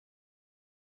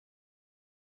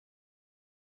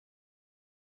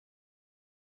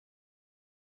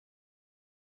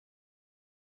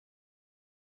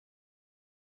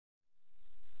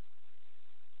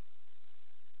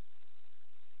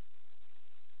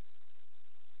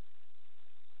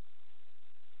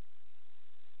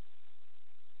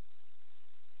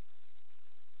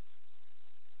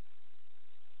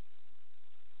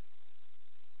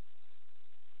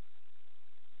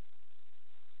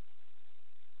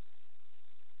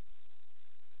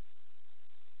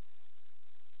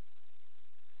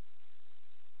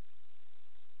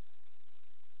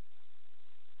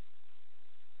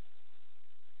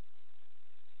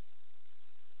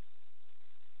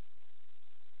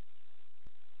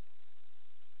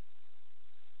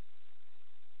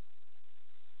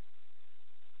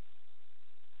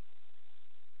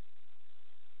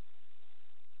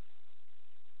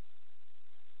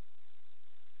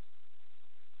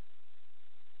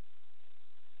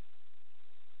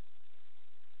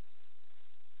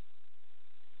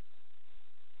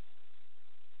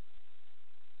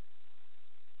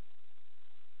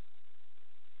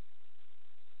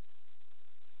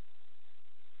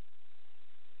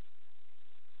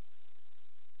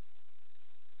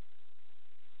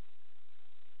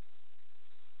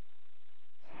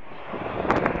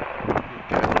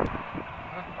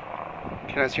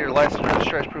Can I see your license,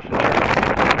 registration, proof of insurance?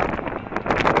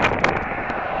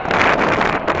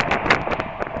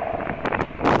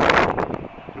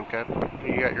 Okay.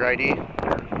 You got your ID, your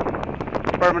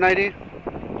department ID,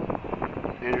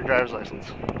 and your driver's license.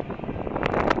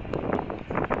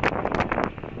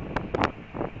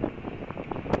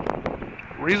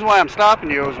 The reason why I'm stopping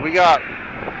you is we got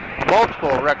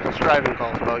multiple reckless driving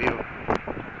calls about you.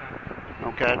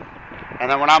 Okay. And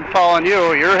then when I'm following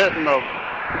you, you're hitting the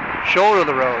shoulder of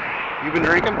the road. You been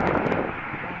drinking? I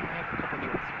have a couple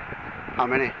drinks. How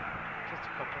many? Just a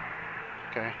couple.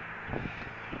 Okay.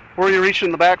 Where are you reaching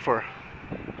in the back for?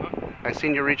 Huh? I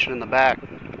seen you reaching in the back.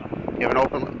 You have an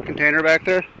open container back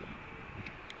there?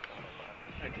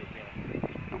 I did,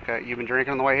 yeah. Okay. You been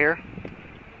drinking on the way here?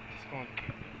 Just going.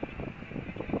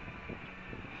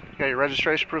 You got your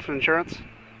registration, proof of insurance?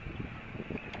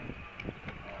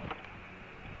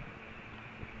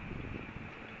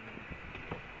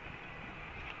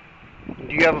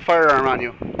 Do you have a firearm on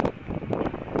you?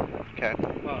 Okay.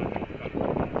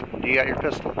 Do you got your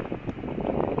pistol?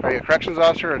 Are you a corrections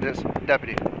officer or just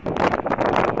deputy?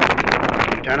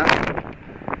 Lieutenant?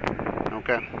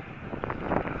 Okay.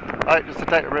 Alright, just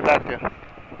attach it right back to you.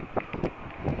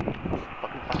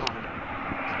 Fucking behind.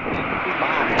 He's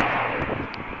behind.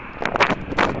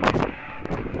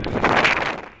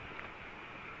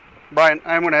 Brian,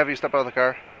 I'm going to have you step out of the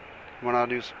car when I'll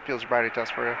do a field sobriety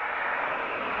test for you.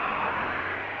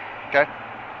 Okay?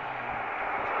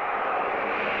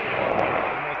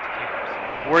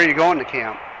 Where are you going to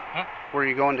camp? Huh? Where are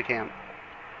you going to camp?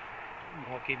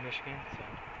 Milwaukee, Michigan. So.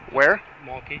 Where?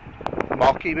 Milwaukee.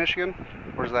 Milwaukee, Michigan?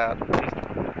 Where's that?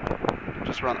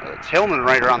 Just around. It's Hillman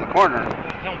right around the corner.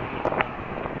 Hillman.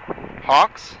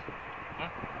 Hawks? Huh?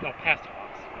 No, past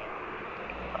Hawks.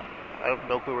 I have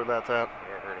no clue where that's at.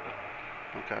 Never heard of it.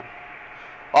 Okay.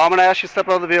 Well, I'm going to ask you to step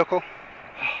out of the vehicle.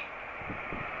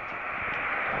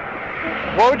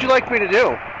 What would you like me to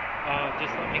do?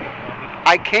 Just let me go.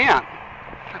 I can't.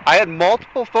 I had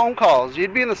multiple phone calls.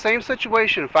 You'd be in the same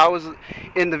situation if I was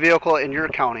in the vehicle in your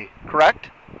county, correct?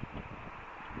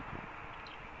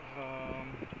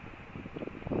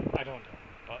 I don't know,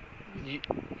 but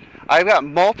I've got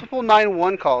multiple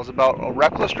 911 calls about a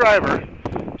reckless driver,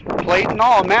 plate and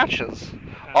all matches,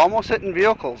 almost hitting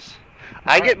vehicles.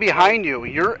 I get behind you.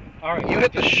 You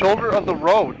hit the shoulder of the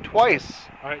road twice.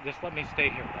 All right, just let me stay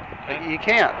here. Okay? You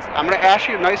can't. I'm going to ask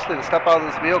you nicely to step out of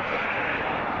this vehicle.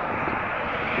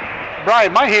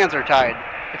 Brian, my hands are tied.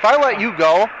 If I let you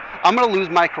go, I'm going to lose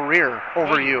my career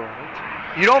over you.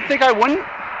 You don't think I wouldn't?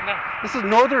 No. This is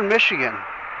Northern Michigan.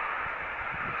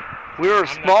 We're a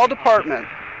small department.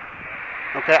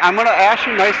 Okay, I'm going to ask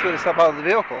you nicely to step out of the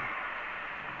vehicle.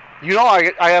 You know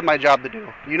I have my job to do.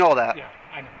 You know that. Yeah,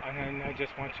 I know. And I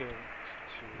just want you to...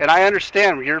 And I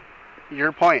understand your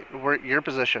point, your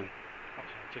position.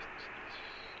 Okay, just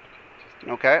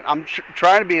Okay, I'm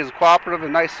trying to be as cooperative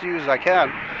and nice to you as I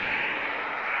can.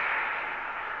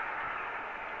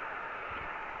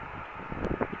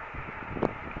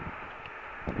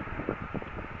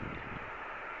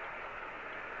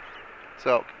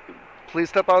 So, please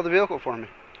step out of the vehicle for me.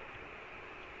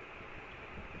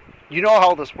 You know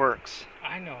how this works.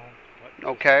 I know. But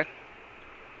okay?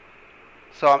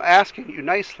 So I'm asking you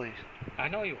nicely. I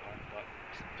know you are, but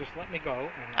just let me go.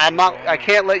 And I'm not. I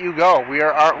can't let you go.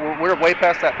 We're way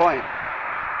past that point.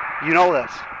 You know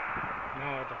this. No,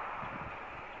 I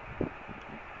don't.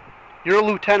 You're a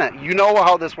lieutenant. You know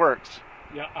how this works.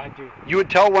 Yeah, I do. You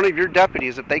would tell one of your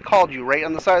deputies if they called you right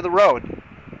on the side of the road.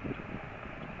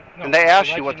 No, and they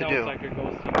asked you what to do.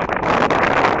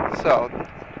 So,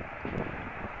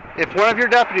 if one of your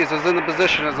deputies is in the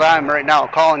position as I am right now,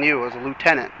 calling you as a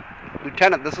lieutenant,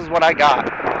 Lieutenant, this is what I got.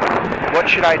 What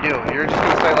should I do? You're just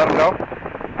going to say let him go?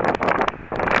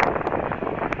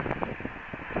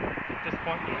 At this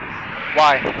point, yes.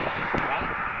 Why?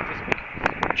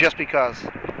 Why? Just because.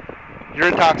 You're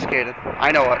intoxicated.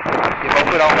 I know it. You have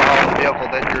open alcohol in the vehicle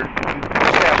that you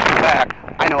stabbed in the back.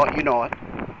 I know it. You know it.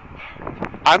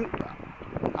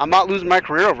 I'm not losing my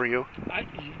career over you.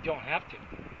 You don't have to.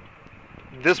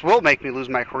 This will make me lose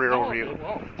my career over you. It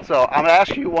won't. So I'm going to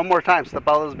ask you one more time. Step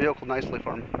out of this vehicle nicely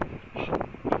for me.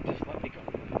 Just let me go.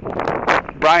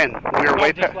 Brian, we are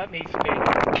way past. Just let me stay.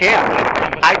 Can't.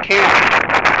 I can't.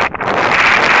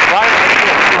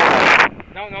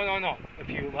 Brian, No. If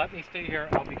you let me stay here,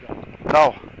 I'll be gone.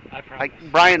 No. I promise.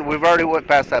 Brian, we've already went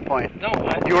past that point. No,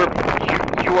 you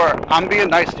are. I'm being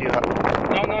nice to you. No.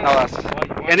 Less.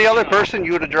 Any other person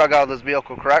you would have drug out of this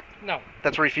vehicle, correct? No.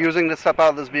 That's refusing to step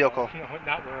out of this vehicle. No,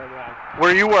 not where I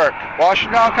Where you work.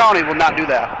 Washington County will not do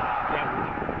that.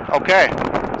 Yeah, we do. Okay.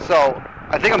 So,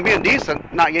 I think I'm being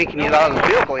decent, not yanking you out of this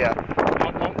vehicle yet.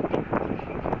 No,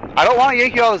 I don't want to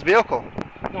yank you out of this vehicle.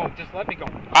 No, just let me go.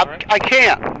 I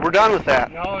can't. We're done with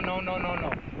that. No.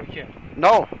 We can't.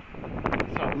 No.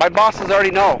 So, My bosses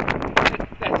already know.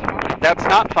 That's fine. That's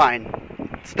not fine.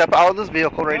 Step out of this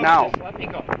vehicle right now. Just let me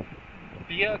go.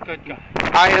 Be a good guy.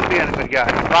 I am being a good guy.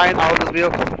 Brian, out of this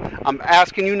vehicle. I'm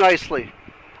asking you nicely.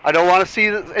 I don't want to see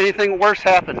anything worse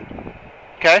happen.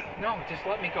 Okay? No, just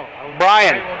let me go.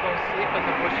 Brian. I will go sleep in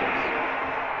the bushes.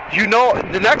 You know,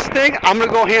 the next thing, I'm going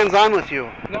to go hands-on with you.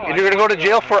 No, and you're going to go to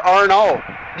jail for R&O.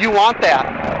 You want that?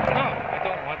 No, I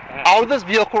don't want that. Out of this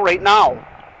vehicle right now.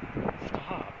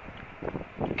 Stop.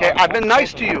 Okay, I've been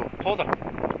nice to you. Hold on.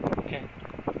 Okay,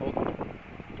 hold on.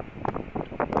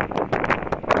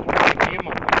 Give me a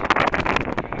moment.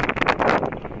 Okay.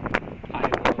 I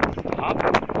will stop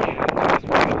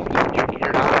and just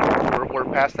You're not. We're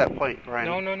past that point, Brian.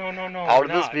 No. Out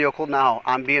of this vehicle now.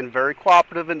 I'm being very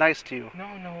cooperative and nice to you. No,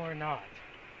 we're not.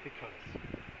 Because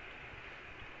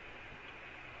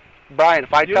Brian,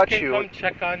 if I touch you you, come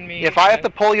check on me. if I have to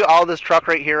pull you out of this truck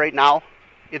right here, right now,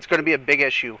 it's going to be a big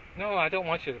issue. No, I don't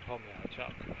want you to pull me out,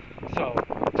 Chuck. So,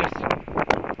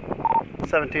 just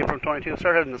 17 from 22.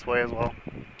 Start heading this way as well.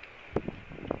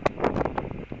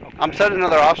 okay. I'm sending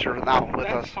another officer now with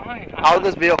That's us. Fine. Out of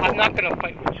this vehicle. I'm not going to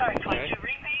fight with you. Okay?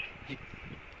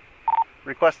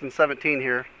 Requesting 17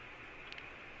 here.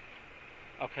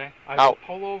 Okay. I Out. will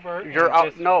pull over. You're and out.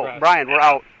 just No, rest. Brian, we're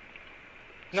out.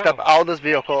 No. Step out of this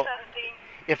vehicle.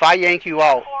 If I yank you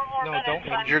out, No,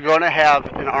 don't. you're going to have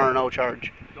an R&O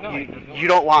charge. No, You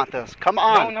don't want this. Come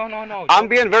on. No. I'm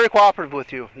being very cooperative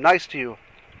with you. Nice to you.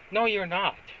 No, you're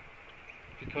not.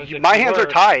 Because if My you hands were,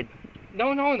 are tied.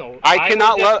 No. I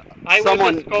cannot let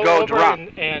someone would just go go over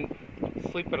drunk. and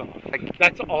sleep it off.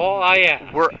 That's all I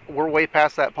ask. We're way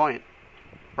past that point,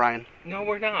 Brian. No,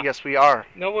 we're not. Yes, we are.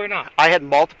 No, we're not. I had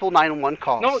multiple 911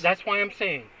 calls. No, that's why I'm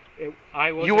saying.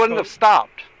 I will You wouldn't have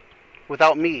stopped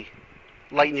without me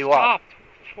lighting you up. Stopped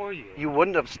for you. You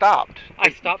wouldn't have stopped. I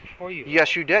stopped for you.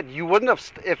 Yes, you did. You wouldn't have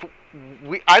if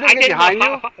I didn't get behind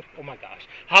you. Oh my gosh.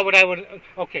 How would I would?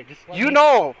 Okay, just let You me,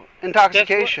 know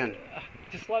intoxication.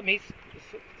 Just let me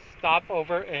stop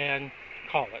over and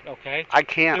call it. Okay. I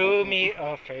can't. Do me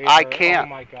a favor. I can't. Oh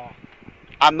my god.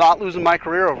 I'm not losing my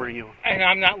career over you. And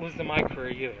I'm not losing my career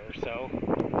either.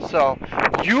 So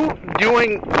you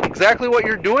doing exactly what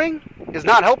you're doing is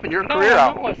not helping your career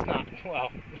out. No, it's not. Well,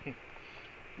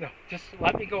 no. Just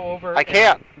let me go over. I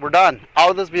can't. We're done.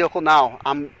 Out of this vehicle now.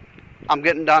 I'm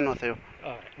getting done with you.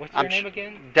 All right. What's your name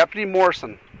again? Deputy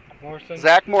Morrison. Morrison.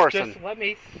 Zach Morrison. Just let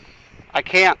me. I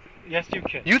can't. Yes, you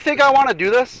can. You think I want to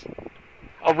do this?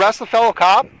 Arrest a fellow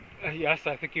cop? Yes,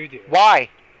 I think you do. Why?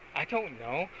 I don't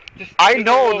know. Just I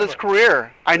know this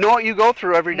career. I know what you go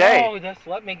through every day. No, just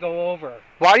let me go over.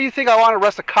 Why do you think I want to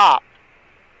arrest a cop?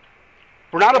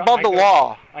 We're not above the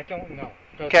law. I don't know.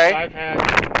 Okay. I've had.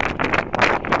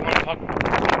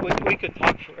 We could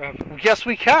talk forever. Yes,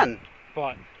 we can.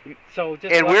 But so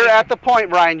just. And we're at the point,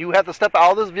 Brian. You have to step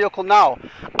out of this vehicle now.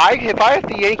 If I have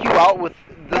to yank you out with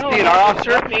this DNR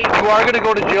officer, you are going to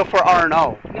go to jail for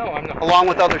R&O. No, I'm not. Along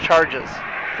with other charges.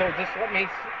 So just let me.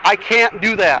 I can't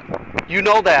do that. You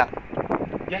know that.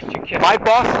 Yes, you can. My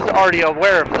boss is already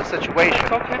aware of the situation.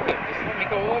 It's okay. Just let me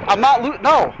go over. I'm not.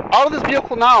 No, out of this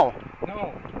vehicle now.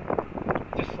 No.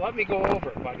 Just let me go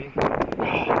over, buddy.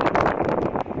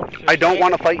 I don't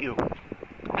want to fight you.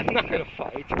 I'm not going to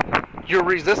fight. You're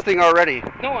resisting already.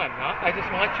 No, I'm not. I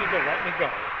just want you to let me go.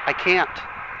 I can't.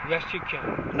 Yes, you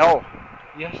can. No.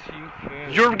 Yes, you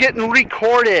can. You're getting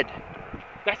recorded.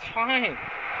 That's fine.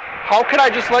 How could I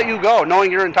just let you go,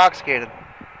 knowing you're intoxicated?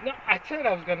 No, I said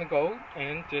I was going to go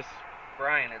and just...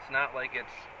 Brian, it's not like it's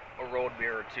a road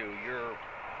beer or two. You're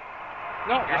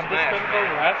I'm just going to go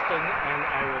rest and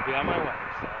I will be on my way.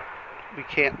 So. We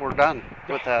can't. We're done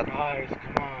with that. Guys,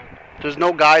 come on. There's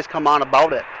no guys come on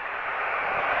about it.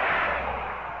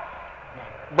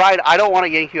 Brian, I don't want to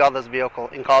yank you out of this vehicle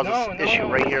and cause this issue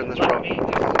right here in this road.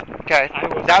 Okay,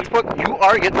 that's what you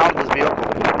are getting out of this vehicle.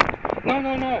 No.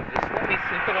 Just let me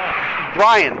sleep it off.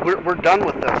 Brian, we're done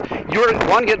with this. You're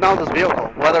one getting out of this vehicle,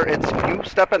 whether it's you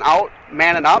stepping out,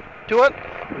 manning up to it,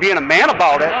 being a man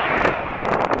about it,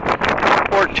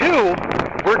 or two,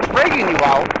 we're dragging you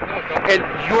out and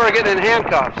you are getting in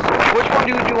handcuffs. Which one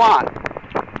do you want?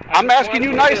 I'm asking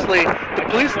you nicely to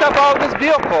please step out of this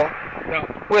vehicle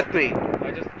with me.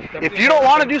 If you don't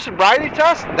want to do sobriety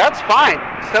tests, that's fine.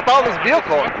 Step out of this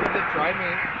vehicle.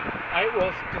 I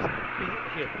will just be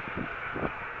here.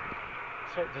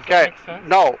 So, does that make sense?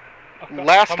 No. Okay.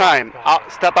 Last time,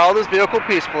 step out of this vehicle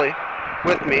peacefully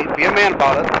with me. Be a man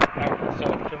about it. Right, so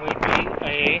can we be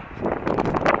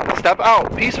a... Step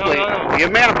out peacefully. No. Be a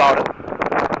man about it.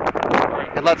 Right.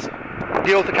 And let's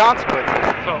deal with the consequences.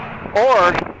 So,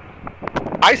 Or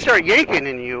I start yanking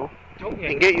in you don't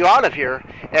yank. and get you out of here,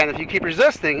 and if you keep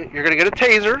resisting, you're going to get a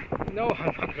taser. No, I'm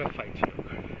not going to fight you.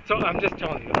 So I'm just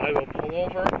telling you, I will pull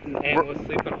over and we'll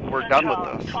sleep it off. We're done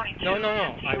with this.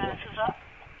 No, I will.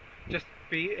 Just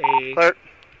be a... Clear.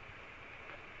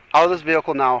 Out of this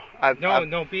vehicle now.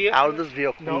 No, be it. Out of this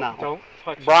vehicle no, now. Don't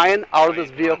touch Brian, me. out of this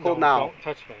vehicle no, now. Don't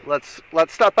touch me. Let's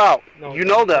step out. No, you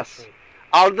know don't touch this. me.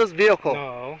 Out of this vehicle.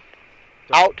 No.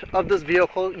 Out of this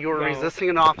vehicle. You are No. resisting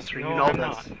an officer. No, you know I'm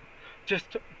this. not.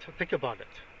 Just to think about it.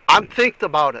 I'm thinking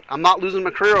about it. I'm not losing my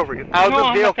career over you. Out of No, this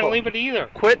I'm vehicle. not going to leave it either.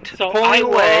 Quit So pulling I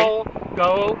away. will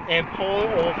go and pull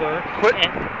over. Quit.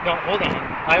 No, hold on.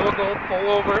 I will go pull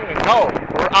over and... No,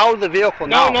 we're out of the vehicle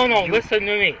now. No. Listen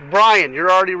to me. Brian,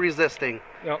 you're already resisting.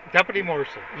 No, Deputy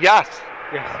Morrison. Yes.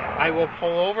 Yes, I will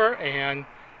pull over and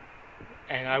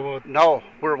I will... No,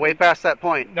 we're way past that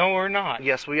point. No, we're not.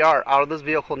 Yes, we are. Out of this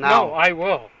vehicle now. No, I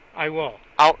will.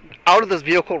 Out of this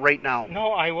vehicle right now.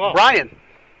 No, I will. Brian,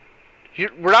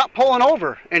 we're not pulling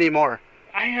over anymore.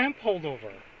 I am pulled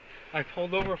over. I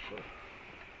pulled over for...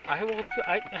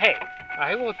 Hey,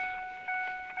 I will...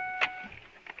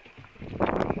 Oh my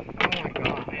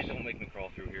God. Man, don't make me crawl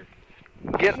through here.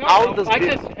 Get No, out of this I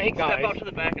vehicle. just... Hey, guys. Step out to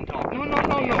the back and talk. No. Man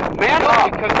no,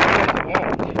 up. because you guys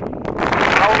won't.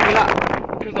 How are we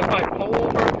not? Because if I pull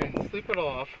over and sleep it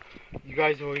off, you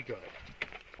guys will be good.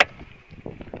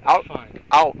 Out. Fine.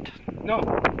 Out. No,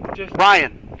 just...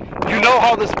 Brian, you know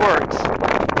how this works.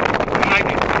 I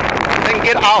do. Then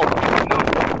get out. No,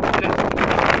 just go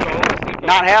and sleep it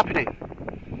Not off. happening.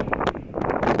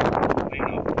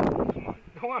 Come on.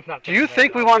 No, I'm not. Do you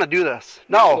think we want to do this?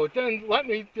 No. Then let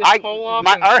me just pull off.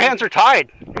 Our hands are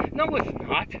tied. No, it's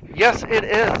not. Yes, it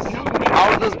is. No.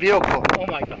 Out of this vehicle. Oh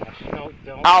my gosh. No,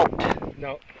 don't. Out.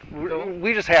 No.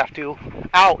 We just have to.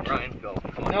 Out. Brian, go.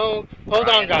 Come on. No. Hold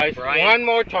on, guys. Brian. One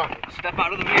more time. Step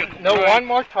out of the vehicle. No, Brian. one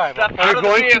more time. Step okay? out You're of the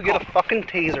going to vehicle. get a fucking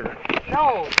taser.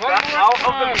 No, one Step more out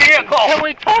time. of the vehicle. Can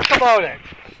we talk about it?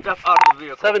 Step out of the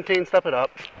vehicle. 17, step it up.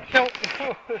 Can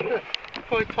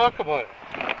we talk about it?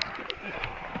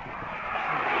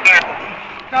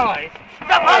 Guys.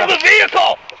 Step out of the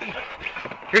vehicle!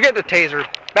 You're getting a taser.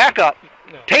 Back up.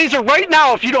 No. Taser right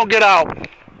now if you don't get out.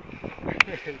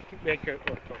 Make it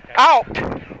work, okay? Out.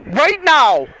 Right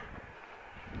now.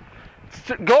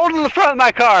 Go to the front of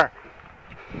my car.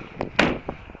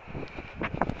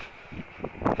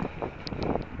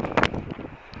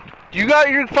 You got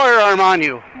your firearm on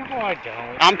you. No, I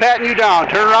don't. I'm patting you down.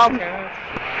 Turn around. Okay.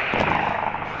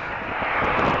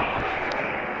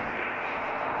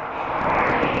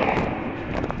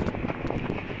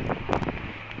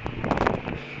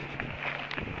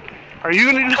 Are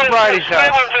you going to do sobriety test?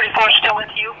 2134 still with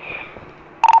you?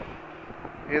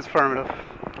 It's affirmative.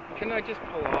 Can I just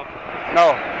pull off? No.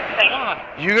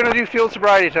 Why? You going to do field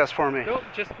sobriety test for me? No,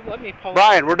 just let me pull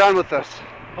Brian, we're done with this.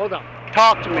 Hold on.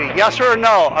 Talk to me. Yes or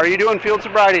no? Are you doing field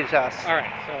sobriety tests? All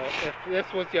right, so if this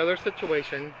was the other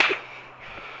situation,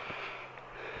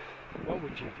 what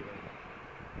would you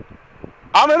do?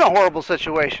 I'm in a horrible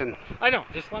situation. I know,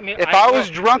 just let me... If I was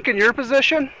drunk in your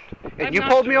position and I'm you not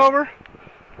pulled me drunk. over,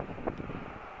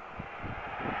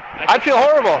 I'd feel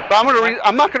horrible. But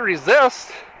I'm not going to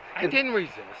resist. I didn't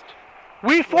resist.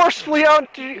 We forcefully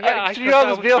out to Yeah, I you out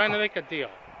of was this trying to vehicle. make a deal.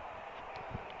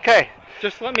 Okay.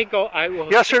 Just let me go. I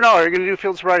will... Yes or no? Are you going to do a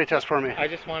field sobriety test for me? I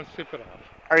just want to sleep it off.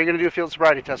 Are you going to do a field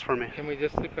sobriety test for me? Can we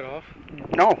just sleep it off?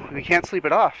 No, we can't sleep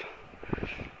it off.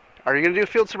 Are you going to do a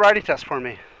field sobriety test for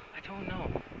me? I don't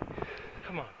know.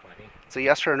 Come on, buddy. It's a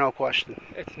yes or a no question.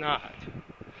 It's not.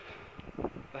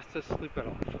 Let's just sleep it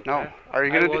off. Okay? No. Are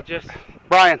you I going will to do... just...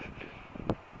 Brian,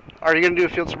 are you going to do a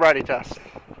field sobriety test?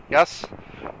 Yes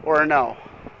or a no?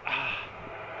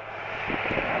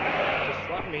 Just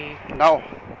let me... No.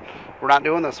 We're not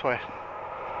doing this way.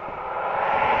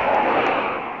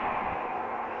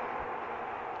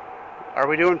 Are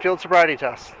we doing field sobriety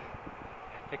tests?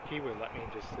 I think he would let me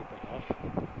just sleep it off.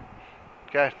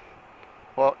 Okay.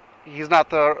 Well, he's not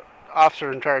the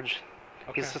officer in charge.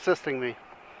 Okay. He's assisting me.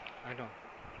 I know.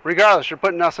 Regardless, you're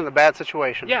putting us in a bad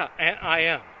situation. Yeah, and I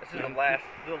am. This is the last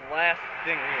thing we want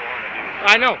to do.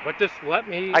 I know, but just let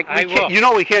me... I will. You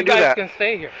know we can't you do guys that. can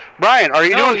stay here. Brian, are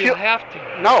you No, doing you field... have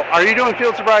to. No, are you doing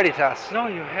field sobriety tests? No,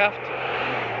 you have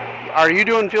to. Are you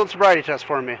doing field sobriety tests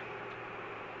for me? I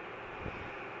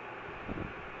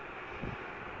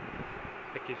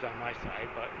think he's on my side,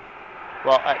 but...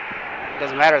 Well, it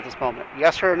doesn't matter at this moment.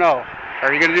 Yes or no?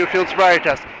 Are you going to do a field sobriety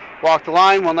test? Walk the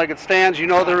line, one-legged stands, you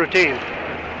know the routine.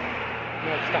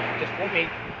 No, stop. Just let me...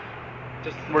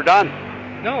 We're done.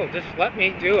 No, just let me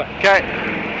do it. Okay.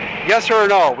 Yes or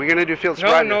no? We're going to do field No,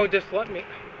 sobriety. no, just let me...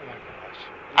 Oh my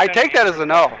I take that as a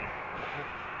no.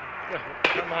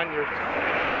 I'm on your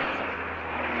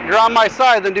side. You're on my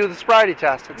side, then do the sobriety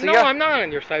test. It's No, I'm not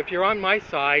on your side. If you're on my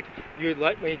side, you'd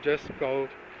let me just go.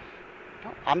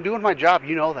 I'm doing my job.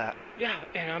 You know that. Yeah,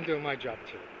 and I'm doing my job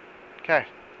too. Okay.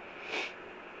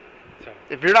 So.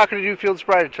 If you're not going to do field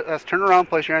sobriety test, turn around,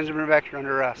 place your hands on your back. You're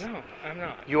under arrest. No, I'm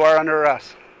not. You are under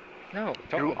arrest. No,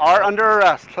 you are under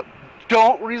arrest.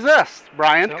 Don't resist,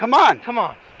 Brian. No. Come on. Come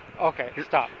on. Okay,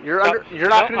 stop. You're stop. under. You're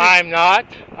not going to.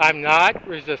 I'm not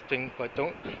resisting, but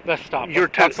don't. Let's stop. You're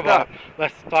tensed up.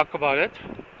 Let's talk about it.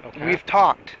 Okay. We've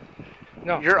talked.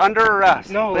 No. You're under arrest.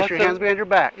 No. Place your hands behind your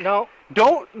back. No.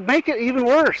 Don't make it even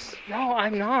worse. No,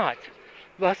 I'm not.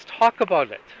 Let's talk about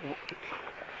it.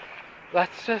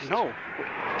 Let's just. No.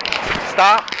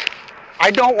 Stop.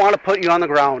 I don't want to put you on the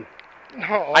ground.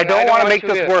 No. I don't want to make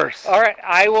this worse. All right,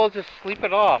 I will just sleep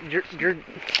it off.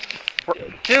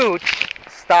 Dude,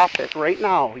 stop it right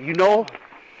now. You know.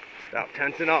 Stop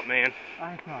tensing up, man.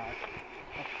 I'm not.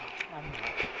 I'm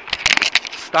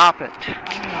not. Stop it.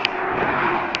 I'm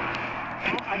not.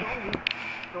 No, I don't need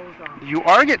those on. You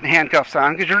are getting handcuffs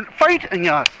on because you're fighting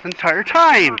us the entire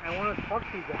time. I want to talk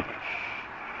to you guys.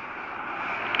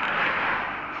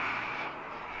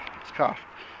 It's cough.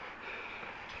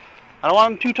 I don't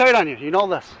want them too tight on you. You know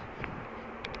this.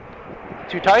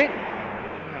 Too tight?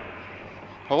 No.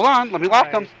 Hold on. Let me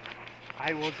lock them.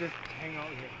 I will just hang out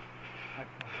here.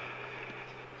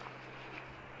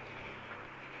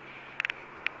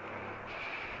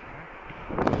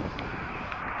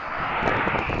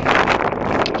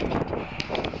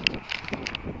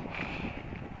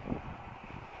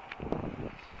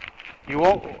 You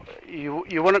won't.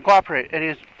 You wouldn't cooperate at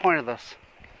any point of this.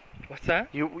 What's that?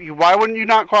 Why wouldn't you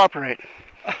not cooperate?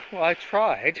 Well, I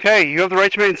tried. Okay, you have the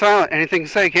right to remain silent. Anything you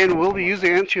say can and will be used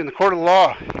against you in the court of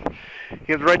law. You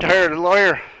have the right to hire a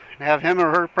lawyer and have him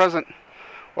or her present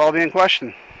while being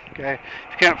questioned. Okay.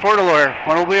 If you can't afford a lawyer,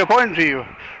 one will be appointed to you.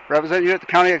 Represent you at the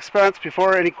county expense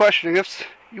before any questioning if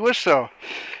you wish so.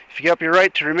 If you give up your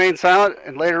right to remain silent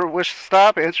and later wish to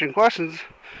stop answering questions,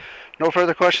 no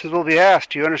further questions will be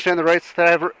asked. Do you understand the rights that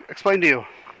I have explained to you?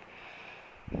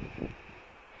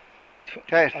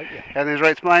 Okay. Yeah. Have these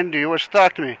rights in mind? Do you wish to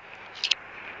talk to me?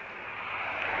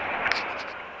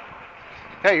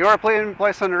 Okay, you are being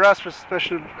placed under arrest for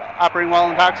suspicion of operating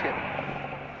while intoxicated.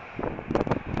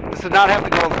 This did not have to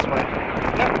go this way.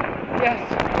 No.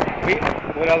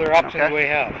 Yes. What other option do we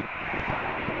have?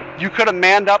 You could have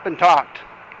manned up and talked.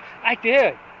 I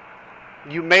did.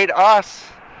 You made us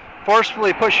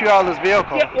forcefully push you out of this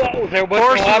vehicle. Yeah, well, there was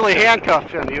forcefully no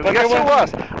handcuff you. But Guess who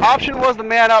was? Option was to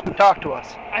man up and talk to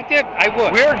us. I did. I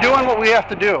would. We're doing what we have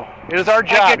to do. It is our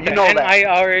job. You know and that. I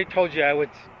already told you I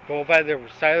would go by the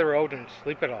side of the road and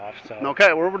sleep it off. So.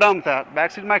 Okay, we're done with that.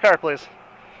 Backseat of my car, please.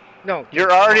 No.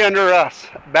 You're already under arrest.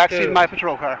 Backseat of Dude. my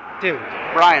patrol car. Dude.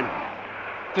 Brian.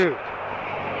 Dude.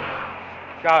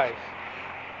 Guys.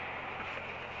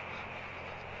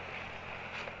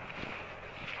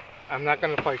 I'm not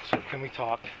going to fight you. Can we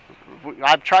talk?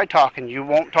 I've tried talking. You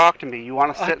won't talk to me. You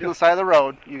want to sit on the side of the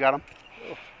road. You got him?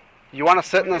 You want to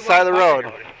sit on the side of the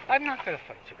road. I'm not going to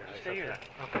fight you guys. Stay here.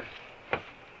 Okay.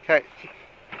 Okay.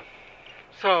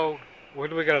 So, what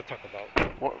do we got to talk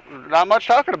about? Well, not much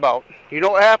talking about. You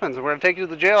know what happens. We're going to take you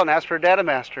to the jail and ask for a data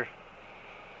master.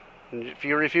 And if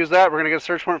you refuse that, we're going to get a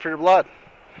search warrant for your blood.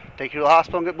 Take you to the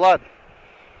hospital and get blood.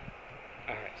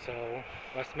 All right, so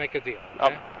let's make a deal.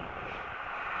 Okay?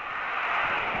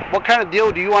 What kind of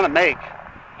deal do you want to make?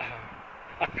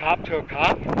 A cop to a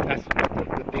cop? That's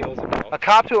what the deal's about. A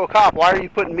cop to a cop. Why are you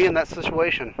putting me in that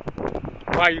situation?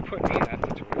 Why are you putting me in that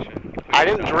situation? I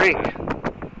didn't drink.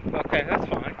 Okay, that's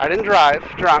fine. I didn't drive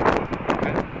drunk.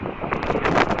 Okay.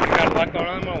 I got a lot going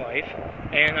on in my life,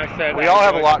 and I said... We all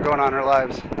have a lot going on in our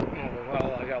lives.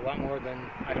 Well, I got a lot more than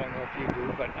I don't know if you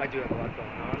do, but I do have a lot going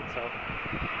on, so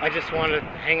I just want to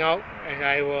hang out, and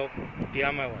I will be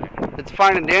on my way. It's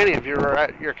fine and dandy if you're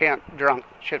at your camp drunk,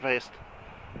 shit-faced.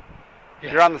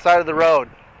 Yeah. You're on the side of the road.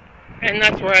 And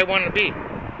that's where I want to be.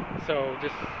 So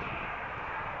just...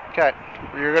 Okay.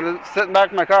 You're going to sit in the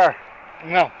back of my car.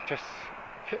 No, just...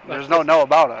 There's no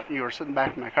about it. You were sitting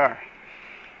back in my car.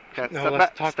 Okay, No, step let's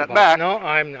back, talk step about back. it. No,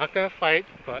 I'm not going to fight,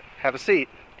 but... Have a seat.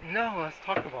 No, let's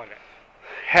talk about it.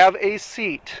 Have a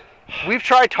seat. We've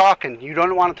tried talking. You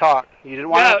don't want to talk. You didn't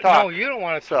want to talk. No, you don't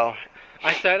want to So,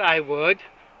 I said I would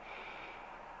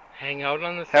hang out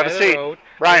on the Have side a of seat. the road,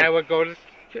 Brian. and I would go to...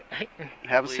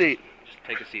 have a Please. seat. Just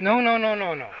take a seat. No.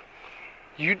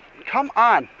 You come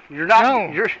on. You're not. No.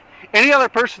 You're. Any other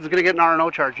person's gonna get an R&O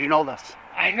charge. You know this.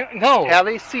 No. Have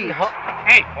a seat. No.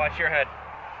 Hey, watch your head.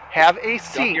 Have a Duck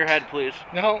seat. your head, please.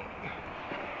 No.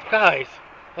 Guys.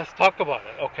 Let's talk about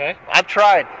it, okay? I've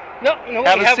tried. No,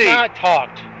 Have we a have seat. not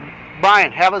talked.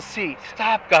 Brian, have a seat.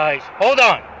 Stop, guys. Hold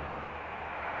on.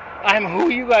 I'm who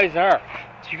you guys are.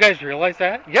 Do you guys realize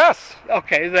that? Yes.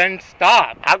 Okay, then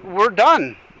stop. We're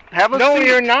done. Have a seat. No,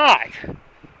 you're not.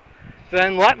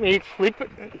 Then let me sleep.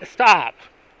 Stop.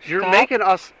 You're Stop. making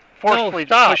us forcefully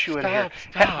stop, push you in here.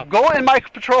 Stop. Go in my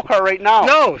patrol car right now.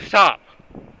 No, stop.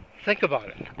 Think about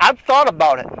it. I've thought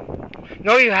about it.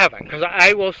 No, you haven't, because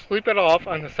I will sleep it off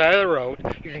on the side of the road.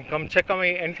 You can come check on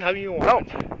me anytime you want.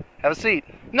 No. Have a seat.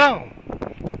 No.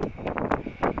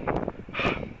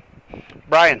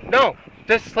 Brian. No.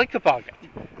 Just think about it.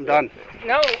 I'm done.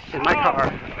 No. In my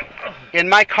car. In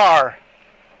my car.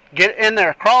 Get in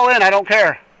there. Crawl in. I don't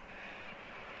care.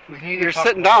 You're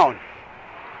sitting down.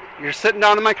 You're sitting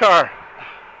down in my car.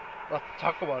 Let's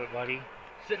talk about it, buddy.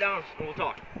 Sit down and we'll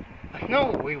talk.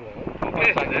 No, we won't.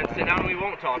 Okay, then sit down and we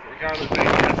won't talk, regardless. But you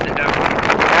gotta sit down.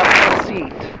 Have a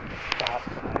seat. Stop,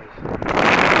 guys.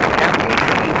 Have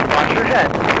a seat. Watch your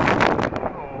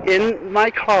head. In my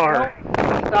car. No,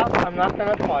 stop. I'm not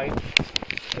going to fight.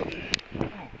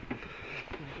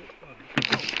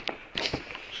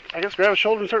 I just grab his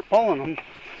shoulder and start pulling him.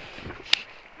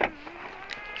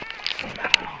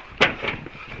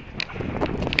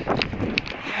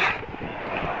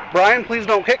 Brian, please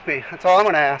don't kick me. That's all I'm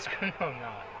going to ask. No,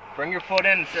 no. Bring your foot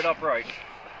in and sit upright.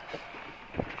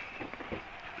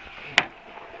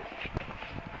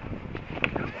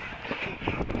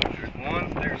 There's one,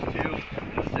 there's two,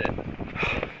 and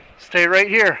sit. Stay right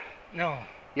here. No.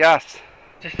 Yes.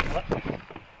 Just let...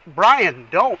 Brian,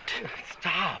 don't.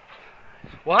 Stop.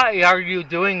 Why are you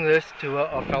doing this to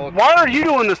a fellow cop? Why are you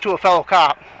doing this to a fellow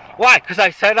cop? Why? Because I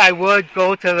said I would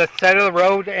go to the side of the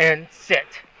road and sit.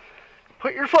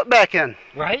 Put your foot back in.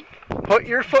 Right? Put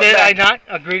your foot Did I back.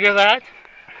 not agree to that?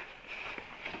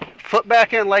 Foot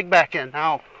back in, leg back in.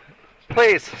 Now,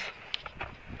 please.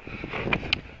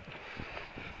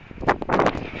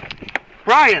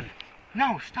 Brian,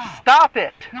 No, stop. stop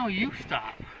it. No, you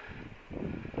stop.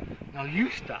 No, you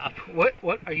stop. What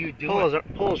are you doing?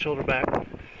 Pull his shoulder back.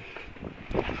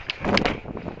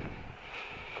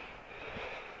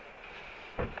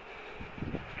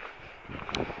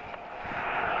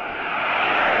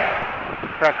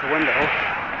 Crack the window.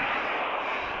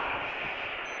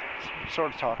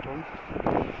 Sort of talk to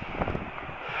him.